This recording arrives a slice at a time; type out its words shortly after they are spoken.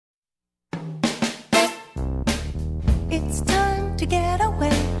It's time to get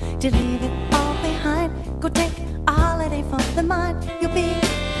away, to leave it all behind. Go take a holiday from the mind. You'll be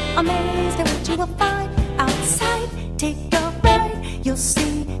amazed at what you will find outside. Take a ride, you'll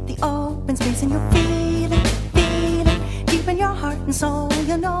see the open space, and you'll feel it deep in your heart and soul.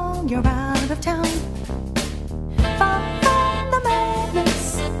 You know you're out of town, far from the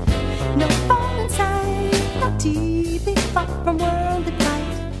madness, no phone inside, no TV, far from worldly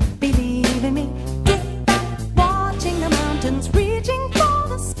plight. Believe in me, get back, watching the mountains, reaching for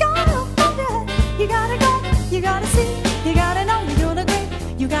the sky above your head. You gotta go, you gotta see, you gotta know you're doing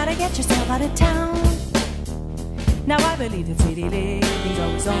great. You gotta get yourself out of town. Now I believe that city living's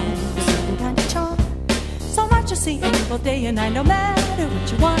always on a certain kind of charm. So much to see in people day and night. No matter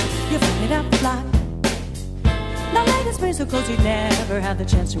what you want, you'll find it out the block. Now latest musicals you'd never have the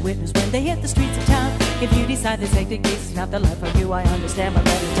chance to witness when they hit the streets of town. If you decide this hectic pace is not the life for you, I understand, but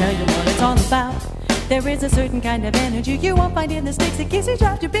let me tell you what it's all about. There is a certain kind of energy you won't find in the sticks. It gives you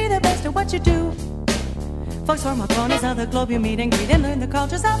drive to be the best at what you do. Folks from all corners of the globe you meet and greet and learn the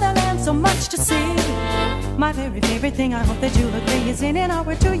cultures of their land. So much to see. My very favorite thing, I hope that you'll agree, is in an hour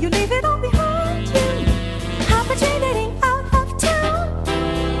or two you leave it all behind you. Opportunity out of town.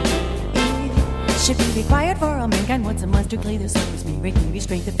 It should be required for all mankind once a month to clear their soul spirit, give you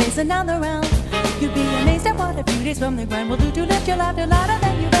strength to face another round. You'd be amazed at what a few days from the grind will do to lift your laughter louder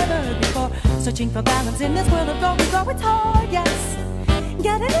than you've ever heard before. Searching for balance in this world of go, we go, it's hard, yes.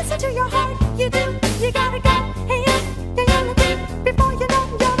 Gotta listen to your heart, you do, you gotta go. Hey, you're gonna think before you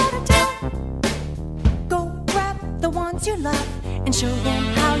know you're out of town. Go grab the ones you love and show them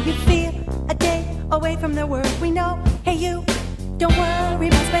how you feel. A day away from the world we know. Hey, you, don't worry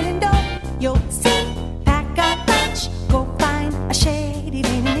about spending dough. You'll see, pack a lunch, go find a shady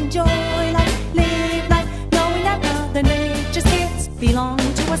lane and enjoy life, live life, knowing that Mother Nature's gifts belong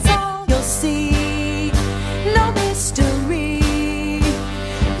to us all. You'll see, no mystery.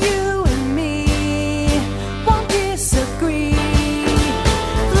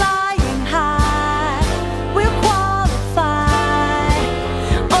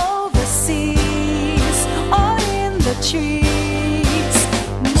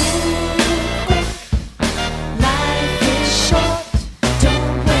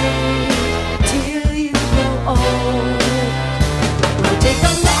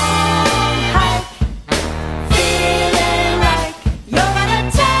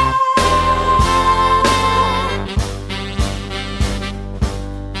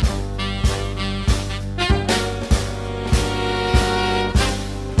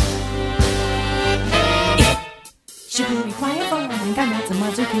 Should be required for a mankind, not so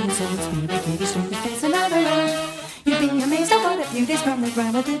much of feeling so it's spirit, maybe strength to face another round. You'd be amazed at what a few days from the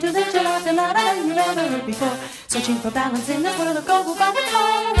grind will do to lift your life louder than you've ever heard before. Searching for balance in this world of go, it's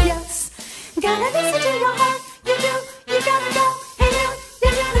hard, yes. Gotta listen to your heart, you do, you gotta go. Hey,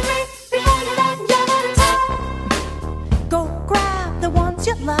 you're doing great before you know you're out of town. Go grab the ones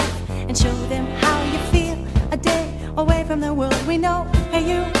you love and show them how you feel. A day away from the world we know. Hey,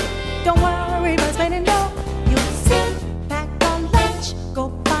 you, don't worry about spending